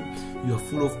thank you. You are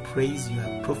full of praise. You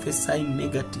are prophesying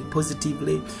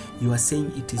positively. You are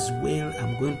saying, it is well.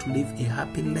 I'm going to live a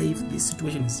happy life. This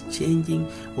situation is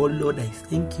changing. Oh Lord, I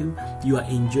thank you. You are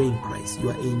enjoying Christ.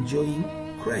 You are enjoying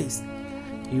Christ.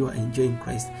 You are enjoying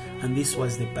Christ. And this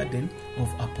was the burden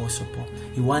of Apostle Paul.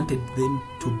 He wanted them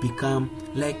to become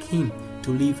like him,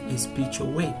 to live a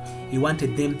spiritual way. He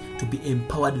wanted them to be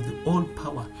empowered with all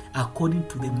power according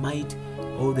to the might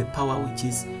or the power which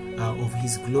is of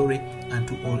His glory, and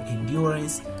to all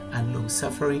endurance and long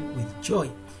suffering with joy.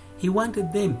 He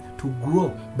wanted them to grow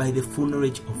by the full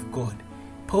knowledge of God.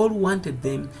 Paul wanted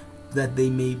them that they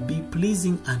may be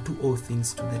pleasing unto all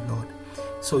things to the Lord.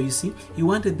 So you see, he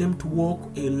wanted them to walk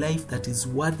a life that is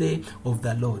worthy of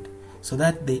the Lord, so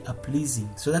that they are pleasing,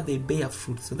 so that they bear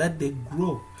fruit, so that they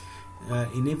grow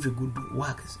in every good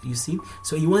work. You see,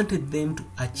 so he wanted them to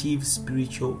achieve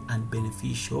spiritual and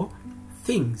beneficial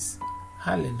things.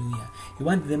 Hallelujah. He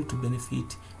wanted them to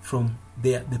benefit from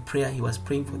the prayer he was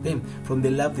praying for them, from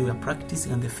the love they were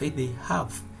practicing and the faith they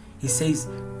have. He says,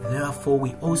 therefore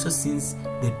we also, since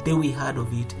the day we heard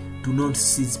of it, do not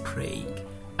cease praying.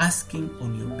 asking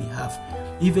on your behalf.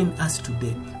 Even us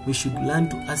today, we should learn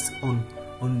to ask on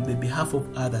the behalf of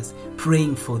others,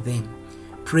 praying for them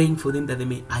that they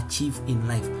may achieve in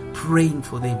life, praying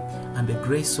for them, and the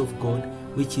grace of God,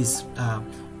 which is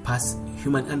past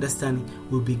human understanding,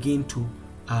 will begin to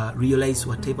realize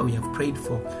whatever we have prayed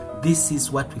for. This is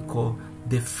what we call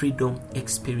the freedom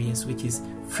experience, which is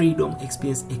freedom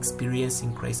experience,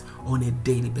 experiencing Christ on a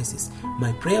daily basis.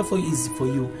 My prayer for you is for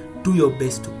you, do your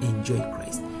best to enjoy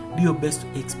Christ. Do your best to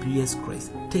experience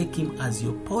Christ. Take Him as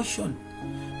your portion.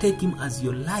 Take Him as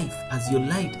your life, as your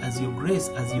light, as your grace,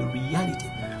 as your reality.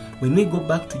 When we go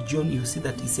back to John, you see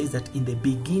that he says that in the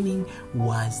beginning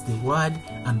was the Word,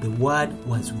 and the Word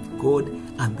was with God,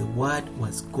 and the Word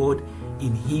was God.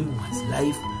 In Him was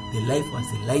life. The life was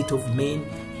the light of men.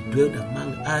 He dwelt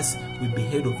among us. We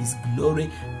beheld of His glory.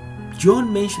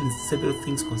 John mentions several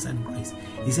things concerning Christ.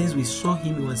 He says we saw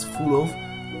Him, He was full of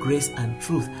grace and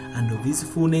truth, and of His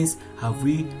fullness have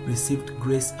we received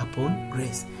grace upon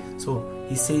grace. So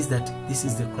he says that this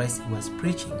is the Christ he was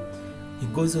preaching. He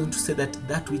goes on to say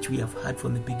that which we have heard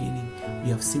from the beginning, we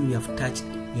have seen, we have touched,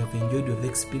 we have enjoyed, we have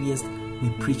experienced, we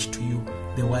preach to you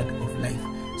the word of life.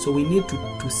 So we need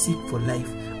to seek for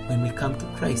life when we come to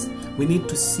Christ. We need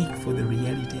to seek for the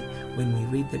reality when we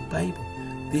read the Bible.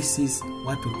 This is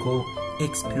what we call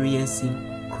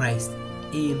experiencing Christ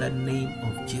in the name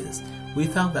of Jesus. We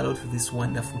thank the Lord for this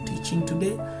wonderful teaching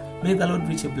today. May the Lord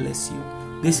richly bless you.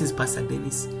 This is Pastor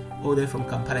Dennis, all the way from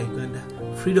Kampala, Uganda.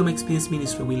 Freedom Experience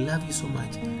Ministry. We love you so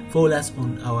much. Follow us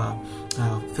on our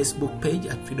Facebook page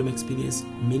at Freedom Experience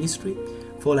Ministry.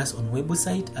 Follow us on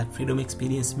website at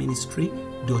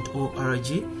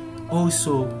freedomexperienceministry.org.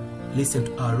 Also, listen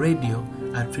to our radio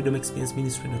at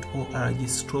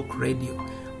freedomexperienceministry.org/radio.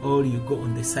 Or you go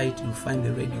on the site, you'll find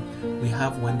the radio. We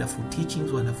have wonderful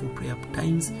teachings, wonderful prayer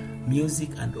times,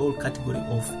 music, and all category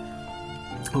of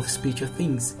spiritual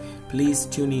things. Please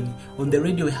tune in. On the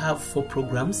radio, we have 4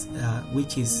 programs,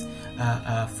 which is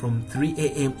from 3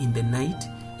 a.m. in the night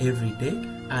every day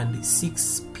and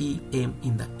 6 p.m.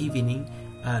 in the evening.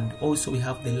 And also we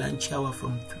have the lunch hour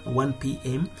from 1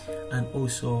 p.m. and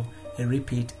also a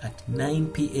repeat at 9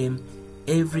 p.m.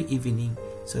 every evening,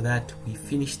 so that we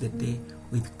finish the day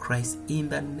with Christ in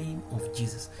the name of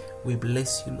Jesus. We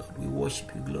bless you, Lord. We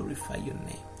worship you, glorify your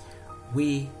name.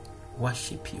 We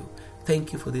worship you.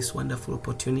 Thank you for this wonderful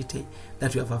opportunity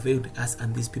that you have availed us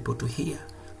and these people to hear.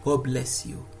 God bless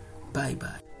you.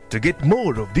 Bye-bye. To get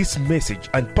more of this message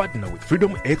and partner with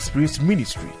Freedom Experience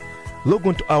Ministry, log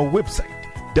on to our website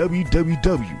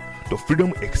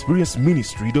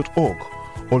www.freedomexperienceministry.org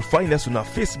or find us on our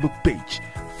Facebook page,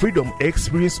 Freedom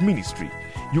Experience Ministry.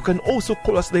 You can also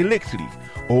call us directly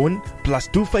on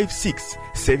 +256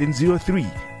 703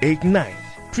 89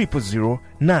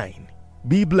 0009.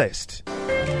 Be blessed.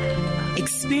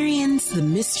 Experience the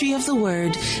mystery of the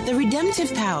Word, the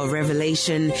redemptive power of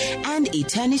revelation, and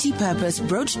eternity purpose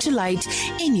brought to light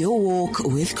in your walk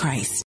with Christ.